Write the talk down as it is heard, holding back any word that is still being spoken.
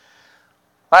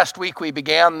Last week we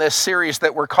began this series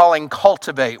that we're calling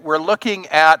Cultivate. We're looking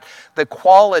at the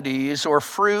qualities or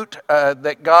fruit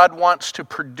that God wants to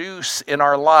produce in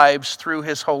our lives through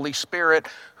His Holy Spirit,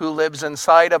 who lives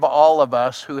inside of all of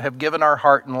us, who have given our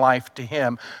heart and life to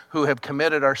Him, who have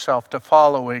committed ourselves to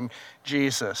following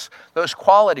Jesus. Those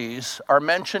qualities are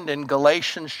mentioned in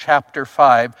Galatians chapter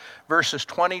 5, verses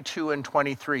 22 and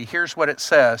 23. Here's what it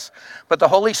says. But the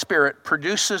Holy Spirit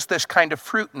produces this kind of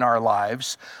fruit in our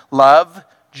lives: love,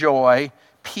 joy,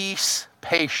 peace,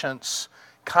 patience,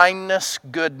 kindness,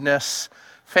 goodness,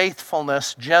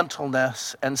 faithfulness,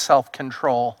 gentleness, and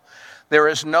self-control. There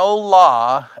is no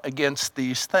law against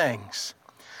these things.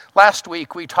 Last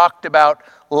week we talked about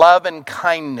love and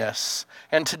kindness,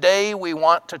 and today we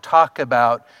want to talk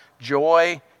about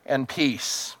joy and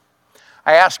peace.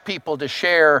 I asked people to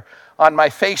share on my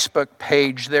Facebook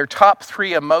page their top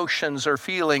 3 emotions or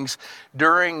feelings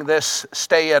during this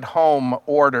stay-at-home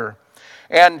order.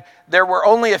 And there were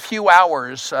only a few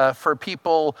hours for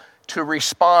people to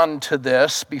respond to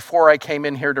this before I came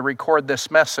in here to record this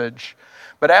message.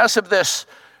 But as of this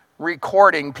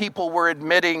recording, people were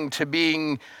admitting to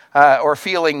being or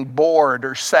feeling bored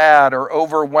or sad or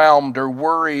overwhelmed or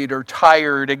worried or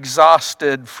tired,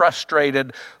 exhausted,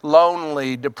 frustrated,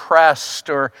 lonely, depressed,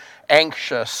 or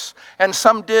anxious. And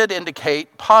some did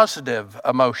indicate positive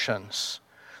emotions.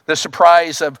 The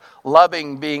surprise of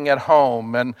loving being at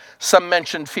home, and some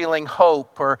mentioned feeling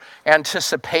hope or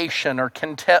anticipation or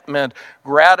contentment,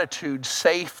 gratitude,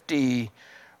 safety,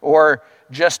 or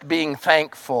just being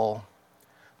thankful.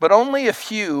 But only a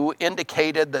few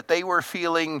indicated that they were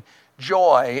feeling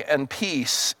joy and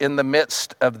peace in the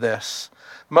midst of this.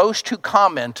 Most who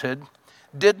commented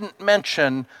didn't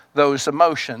mention those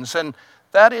emotions, and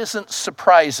that isn't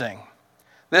surprising.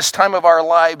 This time of our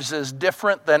lives is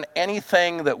different than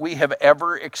anything that we have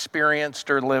ever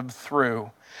experienced or lived through.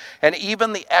 And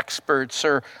even the experts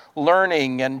are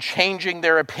learning and changing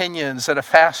their opinions at a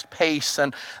fast pace,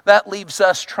 and that leaves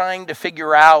us trying to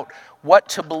figure out what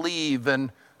to believe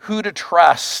and who to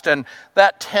trust, and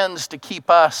that tends to keep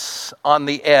us on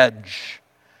the edge.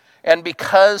 And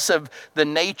because of the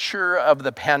nature of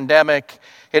the pandemic,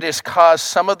 it has caused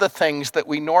some of the things that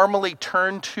we normally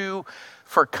turn to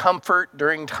for comfort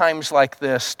during times like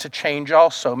this to change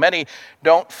also. Many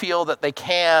don't feel that they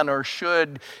can or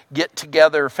should get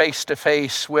together face to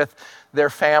face with their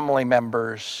family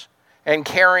members. And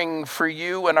caring for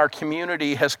you and our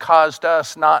community has caused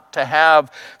us not to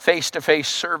have face-to-face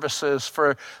services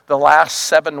for the last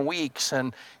 7 weeks.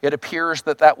 And it appears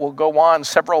that that will go on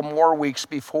several more weeks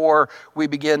before we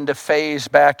begin to phase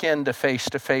back into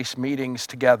face-to-face meetings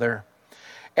together.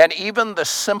 And even the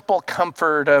simple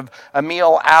comfort of a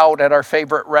meal out at our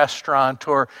favorite restaurant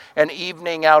or an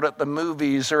evening out at the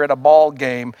movies or at a ball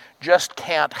game just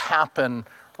can't happen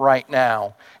right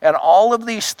now. And all of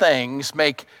these things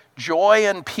make joy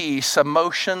and peace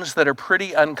emotions that are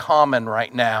pretty uncommon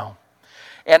right now.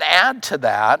 And add to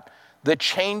that the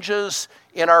changes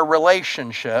in our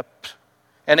relationship,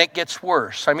 and it gets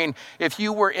worse. I mean, if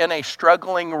you were in a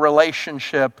struggling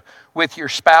relationship with your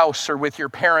spouse or with your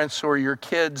parents or your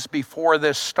kids before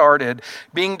this started,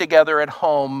 being together at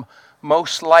home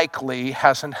most likely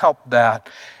hasn't helped that.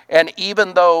 And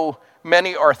even though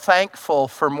many are thankful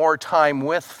for more time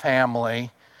with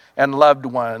family and loved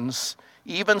ones,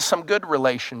 even some good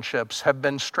relationships have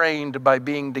been strained by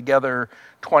being together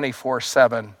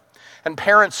 24/7. And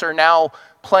parents are now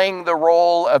playing the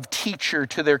role of teacher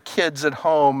to their kids at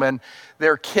home, and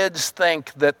their kids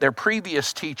think that their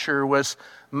previous teacher was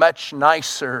much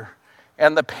nicer.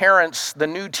 And the parents, the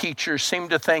new teachers, seem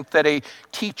to think that a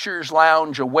teacher's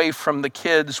lounge away from the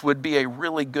kids would be a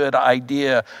really good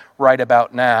idea right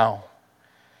about now.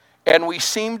 And we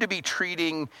seem to be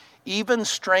treating even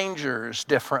strangers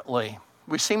differently.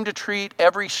 We seem to treat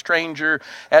every stranger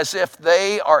as if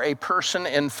they are a person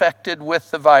infected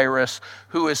with the virus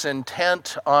who is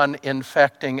intent on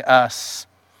infecting us.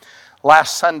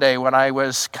 Last Sunday, when I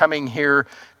was coming here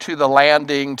to the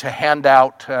landing to hand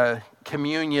out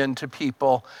communion to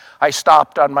people, I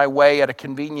stopped on my way at a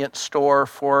convenience store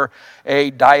for a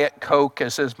Diet Coke,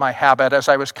 as is my habit. As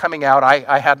I was coming out,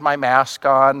 I had my mask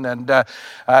on, and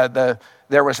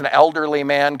there was an elderly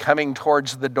man coming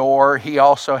towards the door. He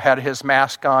also had his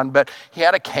mask on, but he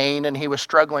had a cane and he was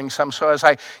struggling some. So as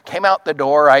I came out the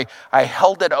door, I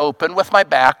held it open with my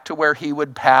back to where he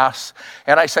would pass.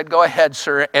 And I said, "Go ahead,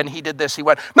 sir." And he did this. He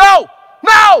went, "No,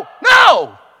 no,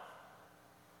 no."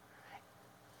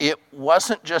 It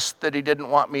wasn't just that he didn't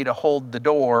want me to hold the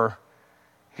door.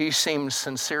 He seemed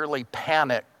sincerely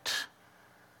panicked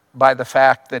by the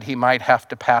fact that he might have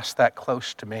to pass that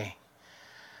close to me.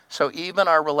 So even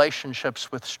our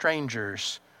relationships with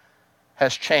strangers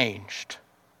has changed.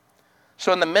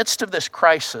 So in the midst of this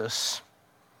crisis,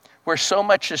 where so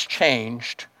much has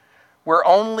changed, where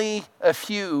only a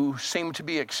few seem to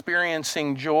be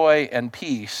experiencing joy and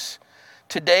peace,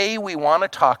 today we want to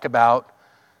talk about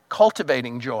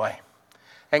cultivating joy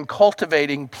and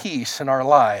cultivating peace in our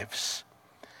lives.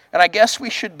 And I guess we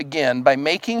should begin by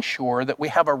making sure that we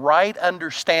have a right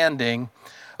understanding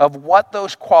of what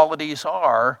those qualities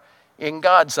are in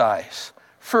God's eyes.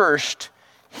 First,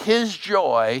 His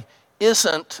joy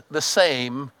isn't the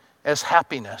same as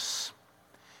happiness.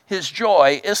 His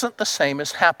joy isn't the same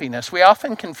as happiness. We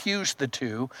often confuse the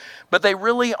two, but they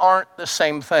really aren't the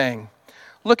same thing.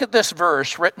 Look at this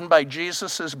verse written by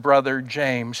Jesus' brother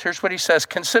James. Here's what he says: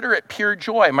 "Consider it pure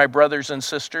joy, my brothers and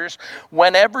sisters,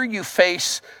 whenever you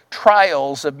face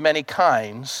trials of many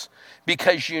kinds,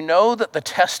 because you know that the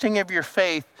testing of your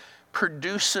faith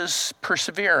produces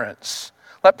perseverance.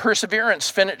 Let perseverance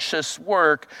finish its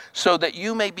work so that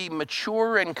you may be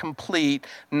mature and complete,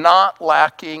 not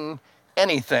lacking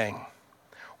anything."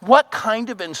 What kind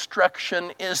of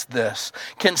instruction is this?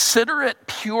 Consider it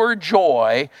pure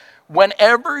joy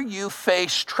whenever you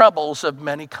face troubles of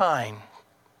many kind.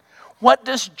 What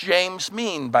does James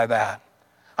mean by that?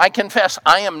 I confess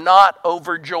I am not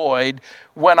overjoyed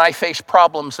when I face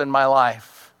problems in my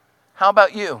life. How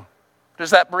about you?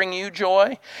 Does that bring you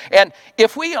joy? And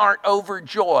if we aren't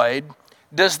overjoyed,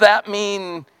 does that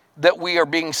mean that we are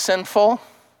being sinful?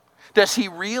 Does he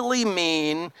really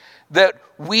mean that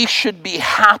we should be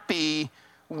happy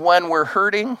when we're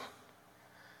hurting?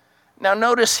 Now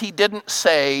notice he didn't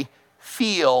say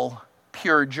feel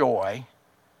pure joy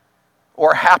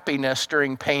or happiness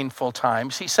during painful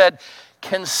times. He said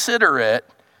consider it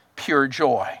pure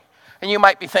joy. And you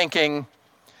might be thinking,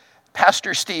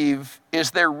 Pastor Steve,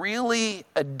 is there really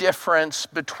a difference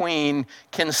between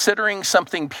considering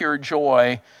something pure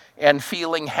joy and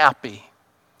feeling happy?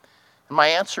 And my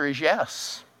answer is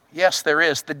yes. Yes, there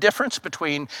is. The difference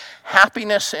between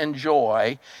happiness and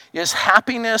joy is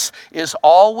happiness is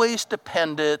always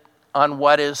dependent on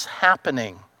what is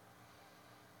happening.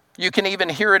 You can even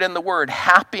hear it in the word.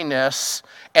 Happiness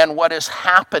and what is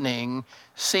happening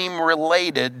seem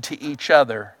related to each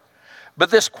other.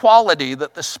 But this quality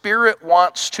that the Spirit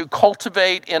wants to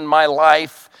cultivate in my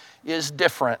life is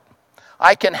different.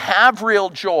 I can have real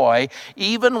joy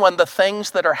even when the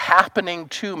things that are happening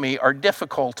to me are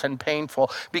difficult and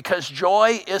painful, because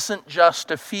joy isn't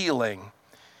just a feeling.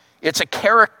 It's a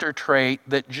character trait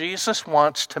that Jesus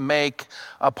wants to make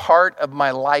a part of my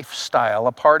lifestyle,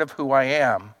 a part of who I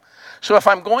am. So if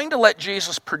I'm going to let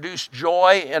Jesus produce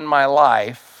joy in my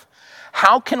life,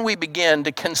 how can we begin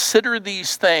to consider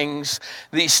these things,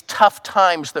 these tough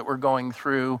times that we're going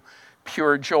through,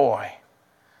 pure joy?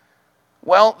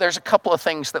 Well, there's a couple of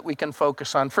things that we can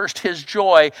focus on. First, his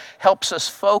joy helps us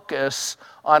focus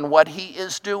on what he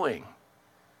is doing.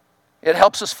 It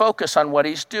helps us focus on what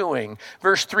he's doing.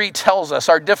 Verse 3 tells us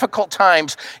our difficult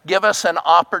times give us an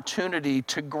opportunity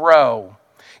to grow.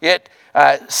 It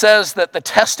says that the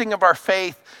testing of our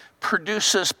faith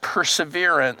produces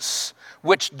perseverance,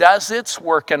 which does its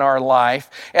work in our life,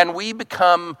 and we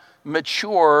become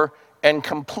mature and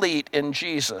complete in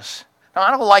Jesus. Now,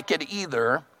 I don't like it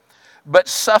either, but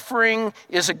suffering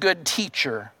is a good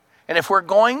teacher. And if we're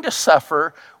going to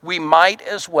suffer, we might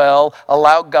as well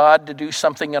allow God to do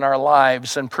something in our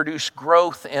lives and produce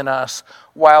growth in us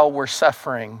while we're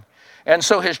suffering. And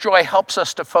so his joy helps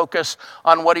us to focus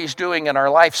on what he's doing in our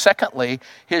life. Secondly,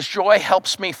 his joy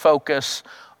helps me focus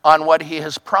on what he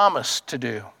has promised to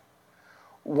do.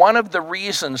 One of the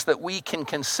reasons that we can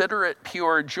consider it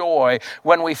pure joy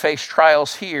when we face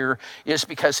trials here is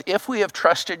because if we have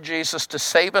trusted Jesus to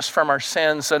save us from our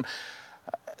sins, and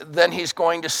then he's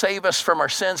going to save us from our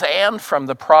sins and from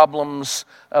the problems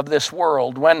of this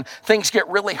world. When things get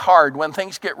really hard, when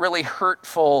things get really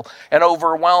hurtful and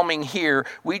overwhelming here,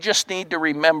 we just need to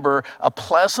remember a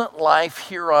pleasant life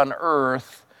here on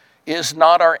earth is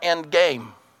not our end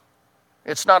game.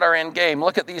 It's not our end game.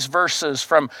 Look at these verses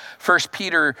from 1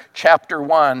 Peter chapter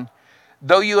 1.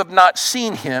 Though you have not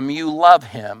seen him, you love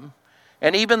him.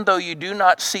 And even though you do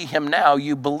not see him now,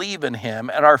 you believe in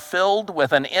him and are filled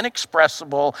with an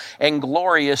inexpressible and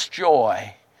glorious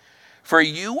joy. For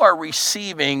you are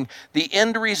receiving the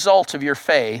end result of your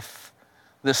faith,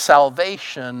 the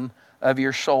salvation of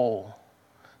your soul.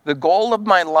 The goal of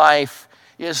my life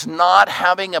is not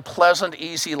having a pleasant,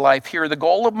 easy life here. The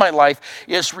goal of my life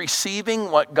is receiving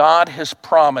what God has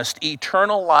promised,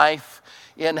 eternal life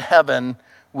in heaven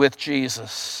with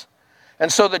Jesus.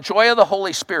 And so the joy of the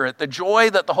Holy Spirit, the joy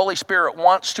that the Holy Spirit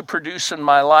wants to produce in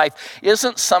my life,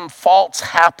 isn't some false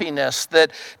happiness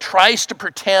that tries to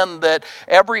pretend that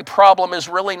every problem is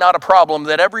really not a problem,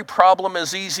 that every problem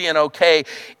is easy and okay.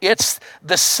 It's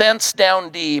the sense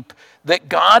down deep that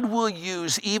God will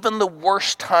use even the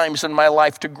worst times in my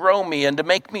life to grow me and to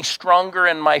make me stronger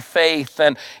in my faith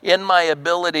and in my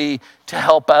ability to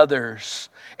help others.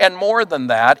 And more than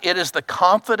that, it is the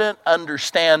confident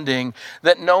understanding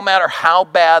that no matter how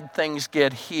bad things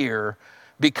get here,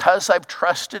 because I've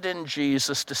trusted in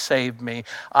Jesus to save me,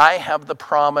 I have the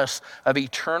promise of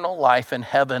eternal life in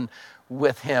heaven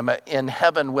with him, in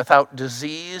heaven without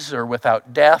disease or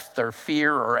without death or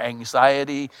fear or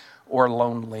anxiety or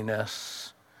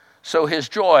loneliness. So his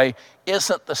joy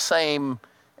isn't the same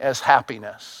as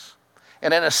happiness.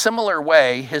 And in a similar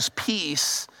way, his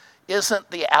peace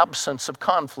isn't the absence of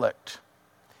conflict.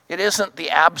 It isn't the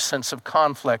absence of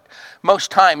conflict.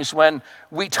 Most times when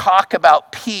we talk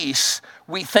about peace,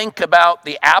 we think about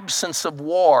the absence of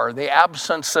war, the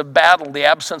absence of battle, the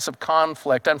absence of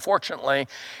conflict. Unfortunately,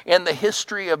 in the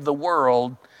history of the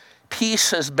world,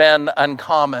 peace has been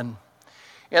uncommon.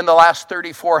 In the last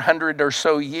 3,400 or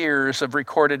so years of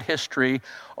recorded history,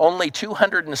 only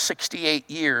 268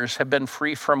 years have been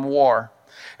free from war.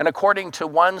 And according to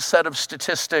one set of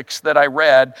statistics that I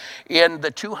read, in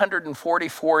the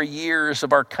 244 years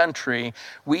of our country,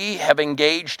 we have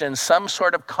engaged in some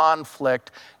sort of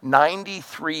conflict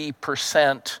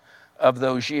 93% of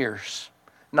those years.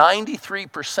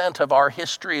 93% of our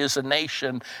history as a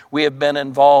nation, we have been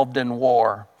involved in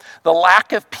war. The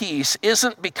lack of peace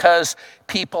isn't because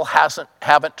people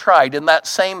haven't tried. In that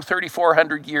same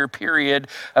 3,400 year period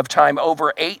of time,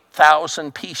 over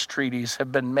 8,000 peace treaties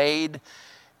have been made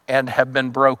and have been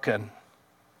broken.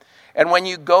 And when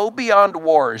you go beyond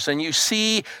wars and you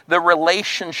see the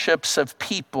relationships of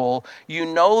people, you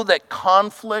know that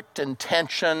conflict and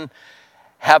tension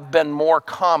have been more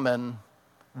common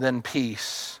than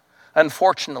peace.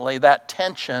 Unfortunately, that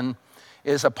tension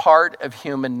is a part of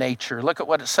human nature. Look at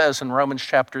what it says in Romans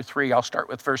chapter 3. I'll start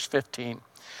with verse 15.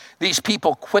 These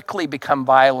people quickly become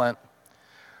violent.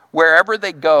 Wherever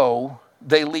they go,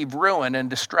 they leave ruin and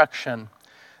destruction.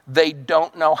 They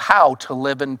don't know how to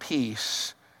live in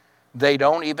peace. They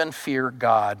don't even fear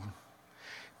God.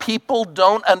 People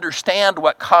don't understand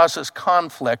what causes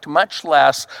conflict, much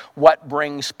less what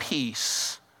brings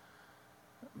peace.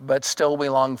 But still we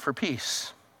long for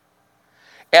peace.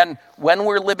 And when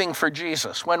we're living for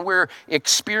Jesus, when we're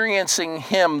experiencing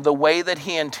him the way that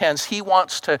he intends, he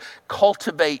wants to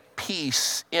cultivate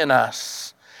peace in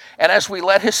us. And as we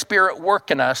let his Spirit work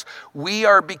in us, we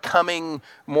are becoming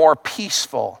more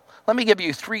peaceful. Let me give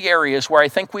you 3 areas where I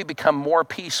think we become more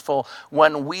peaceful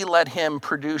when we let him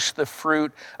produce the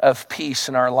fruit of peace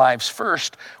in our lives.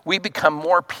 First, we become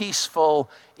more peaceful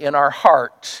in our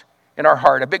heart.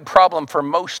 A big problem for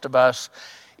most of us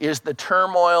is the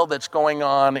turmoil that's going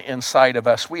on inside of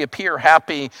us. We appear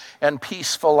happy and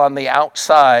peaceful on the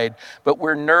outside, but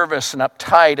we're nervous and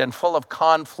uptight and full of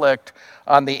conflict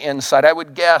on the inside. I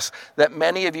would guess that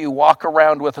many of you walk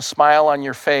around with a smile on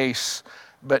your face,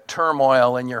 but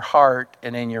turmoil in your heart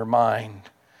and in your mind.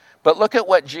 But look at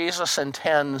what Jesus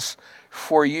intends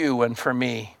for you and for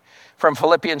me. From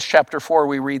Philippians chapter 4,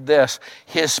 we read this: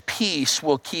 his peace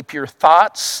will keep your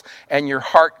thoughts and your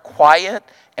heart quiet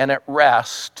and at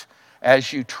rest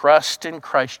as you trust in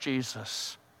Christ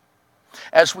Jesus.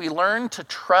 As we learn to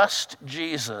trust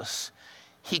Jesus,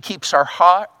 he keeps our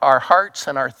hearts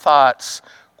and our thoughts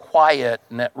quiet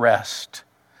and at rest.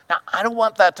 Now, I don't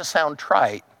want that to sound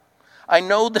trite. I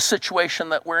know the situation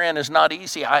that we're in is not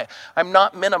easy. I'm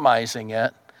not minimizing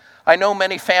it. I know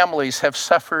many families have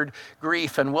suffered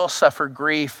grief and will suffer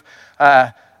grief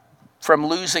from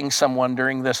losing someone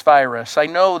during this virus. I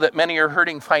know that many are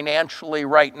hurting financially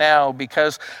right now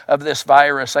because of this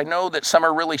virus. I know that some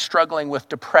are really struggling with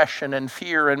depression and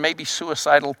fear and maybe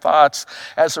suicidal thoughts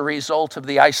as a result of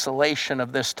the isolation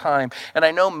of this time. And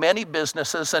I know many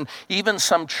businesses and even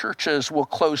some churches will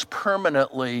close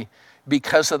permanently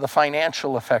because of the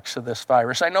financial effects of this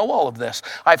virus. I know all of this.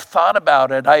 I've thought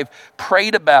about it. I've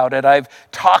prayed about it. I've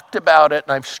talked about it,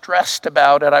 and I've stressed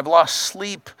about it. I've lost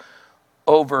sleep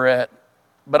over it.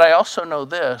 But I also know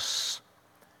this: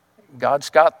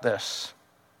 God's got this.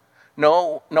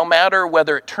 No matter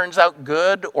whether it turns out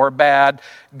good or bad,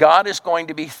 God is going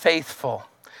to be faithful.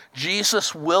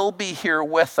 Jesus will be here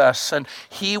with us, and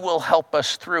he will help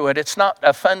us through it. It's not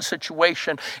a fun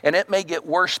situation, and it may get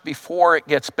worse before it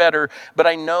gets better, but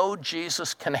I know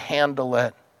Jesus can handle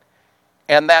it.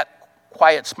 And that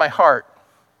quiets my heart.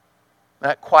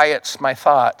 That quiets my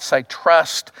thoughts. I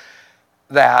trust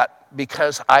that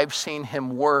because I've seen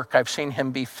him work. I've seen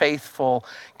him be faithful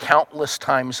countless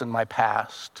times in my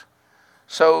past.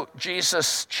 So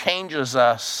Jesus changes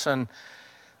us and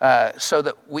so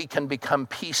that we can become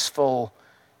peaceful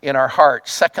in our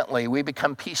hearts. Secondly, we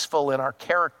become peaceful in our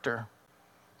character.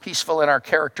 Peaceful in our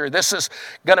character. This is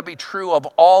going to be true of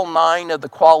all 9 of the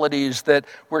qualities that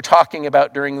we're talking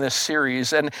about during this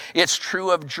series. And it's true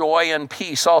of joy and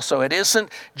peace also. It isn't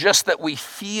just that we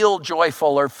feel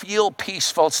joyful or feel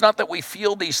peaceful. It's not that we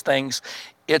feel these things.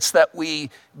 It's that we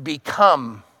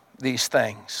become these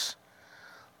things.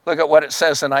 Look at what it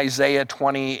says in Isaiah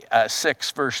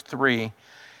 26, verse 3.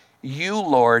 You,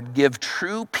 Lord, give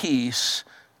true peace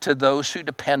to those who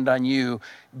depend on you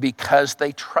because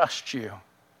they trust you.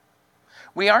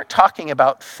 We aren't talking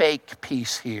about fake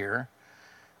peace here.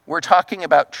 We're talking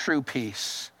about true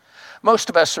peace. Most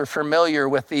of us are familiar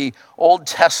with the Old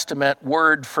Testament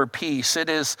word for peace. It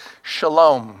is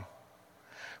shalom.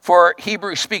 For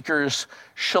Hebrew speakers,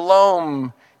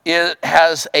 shalom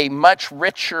has a much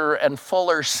richer and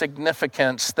fuller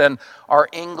significance than our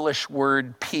English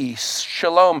word peace.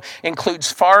 Shalom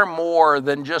includes far more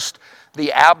than just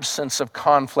the absence of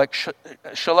conflict.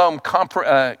 Shalom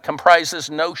comprises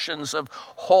notions of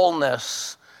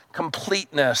wholeness,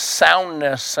 completeness,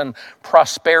 soundness, and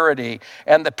prosperity.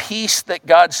 And the peace that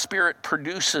God's Spirit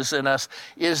produces in us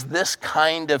is this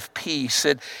kind of peace.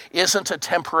 It isn't a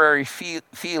temporary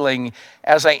feeling,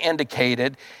 as I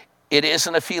indicated. It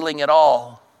isn't a feeling at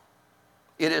all.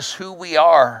 It is who we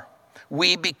are.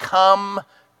 We become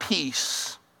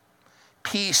peace.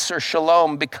 Peace or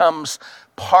shalom becomes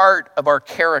part of our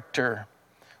character.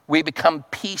 We become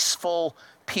peaceful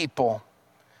people,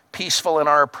 peaceful in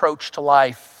our approach to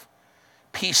life,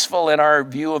 peaceful in our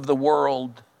view of the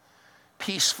world,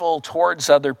 peaceful towards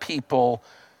other people,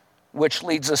 which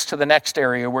leads us to the next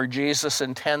area where Jesus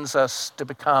intends us to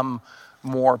become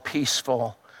more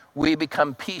peaceful. We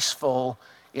become peaceful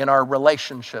in our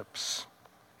relationships,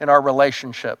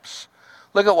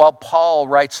 Look at what Paul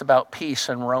writes about peace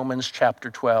in Romans chapter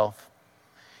 12.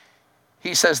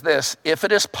 He says this, if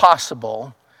it is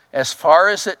possible, as far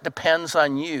as it depends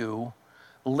on you,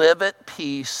 live at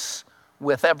peace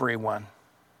with everyone.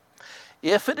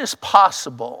 If it is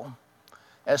possible,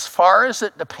 as far as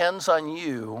it depends on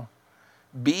you,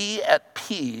 be at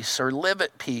peace or live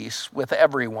at peace with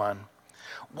everyone.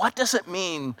 What does it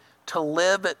mean to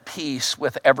live at peace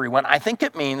with everyone? I think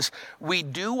it means we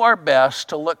do our best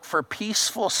to look for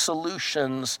peaceful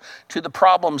solutions to the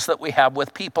problems that we have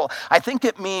with people. I think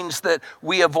it means that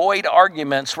we avoid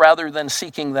arguments rather than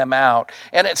seeking them out.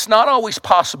 And it's not always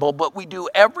possible, but we do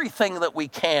everything that we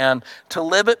can to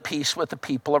live at peace with the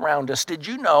people around us. Did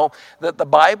you know that the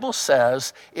Bible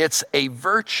says it's a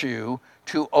virtue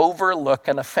to overlook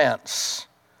an offense?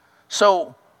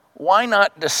 So why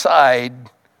not decide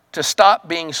to stop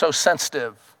being so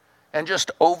sensitive and just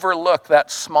overlook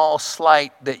that small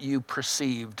slight that you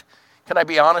perceived? Can I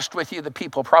be honest with you? The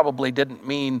people probably didn't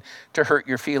mean to hurt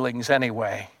your feelings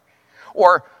anyway.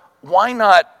 Or why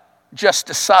not just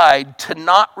decide to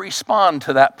not respond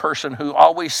to that person who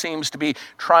always seems to be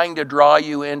trying to draw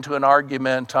you into an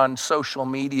argument on social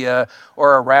media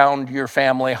or around your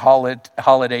family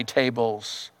holiday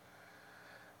tables?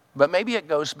 But maybe it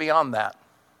goes beyond that.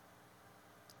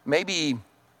 Maybe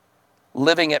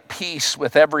living at peace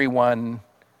with everyone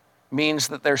means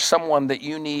that there's someone that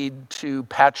you need to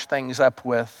patch things up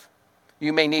with.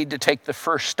 You may need to take the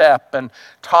first step and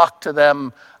talk to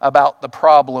them about the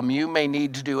problem. You may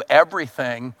need to do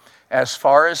everything as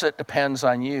far as it depends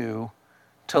on you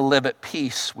to live at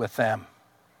peace with them.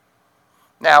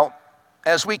 Now,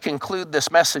 as we conclude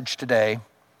this message today,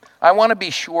 I want to be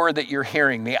sure that you're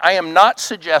hearing me. I am not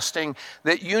suggesting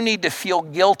that you need to feel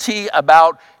guilty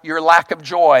about your lack of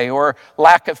joy or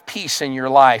lack of peace in your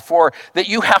life, or that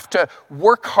you have to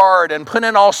work hard and put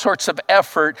in all sorts of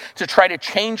effort to try to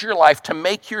change your life to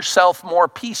make yourself more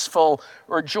peaceful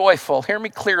or joyful. Hear me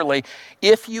clearly.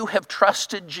 If you have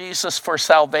trusted Jesus for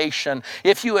salvation,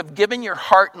 if you have given your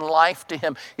heart and life to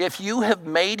him, if you have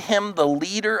made him the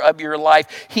leader of your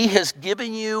life, he has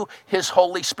given you his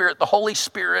Holy Spirit. The Holy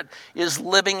Spirit is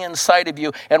living inside of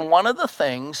you. And one of the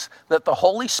things that the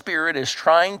Holy Spirit is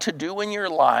trying to do in your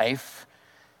life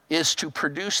is to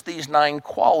produce these 9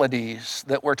 qualities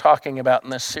that we're talking about in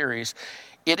this series.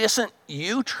 It isn't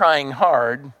you trying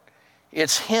hard,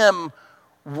 it's him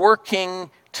working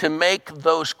to make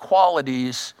those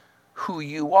qualities who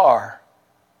you are.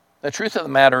 The truth of the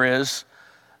matter is,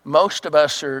 most of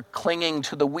us are clinging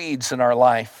to the weeds in our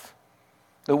life.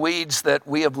 The weeds that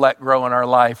we have let grow in our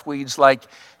life. Weeds like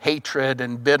hatred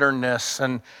and bitterness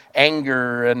and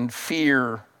anger and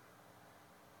fear.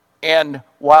 And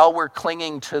while we're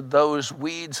clinging to those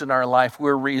weeds in our life,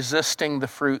 we're resisting the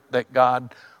fruit that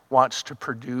God wants to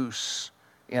produce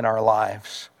in our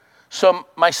lives. So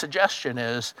my suggestion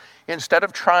is, instead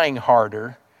of trying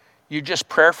harder, you just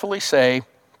prayerfully say,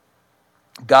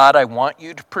 God, I want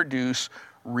you to produce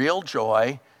real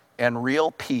joy and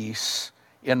real peace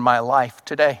in my life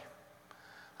today.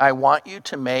 I want you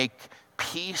to make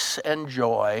peace and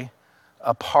joy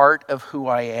a part of who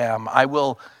I am. I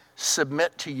will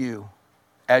submit to you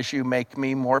as you make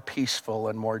me more peaceful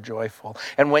and more joyful.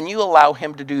 And when you allow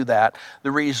him to do that,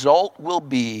 the result will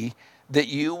be that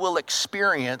you will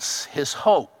experience his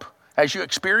hope. As you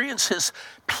experience his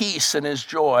peace and his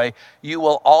joy, you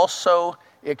will also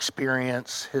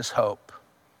experience his hope.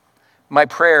 My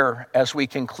prayer as we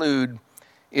conclude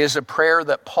is a prayer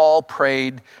that Paul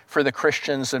prayed for the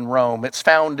Christians in Rome. It's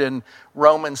found in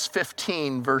Romans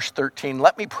 15, verse 13.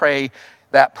 Let me pray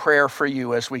that prayer for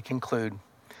you as we conclude.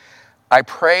 I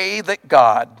pray that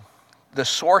God, the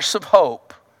source of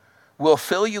hope, will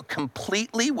fill you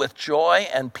completely with joy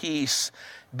and peace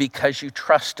because you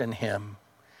trust in him.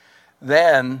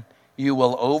 Then you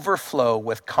will overflow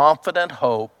with confident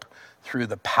hope through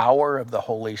the power of the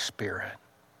Holy Spirit.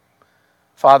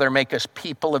 Father, make us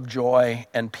people of joy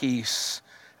and peace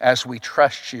as we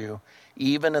trust you,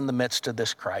 even in the midst of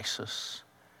this crisis.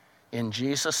 In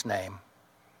Jesus' name,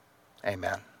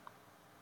 amen.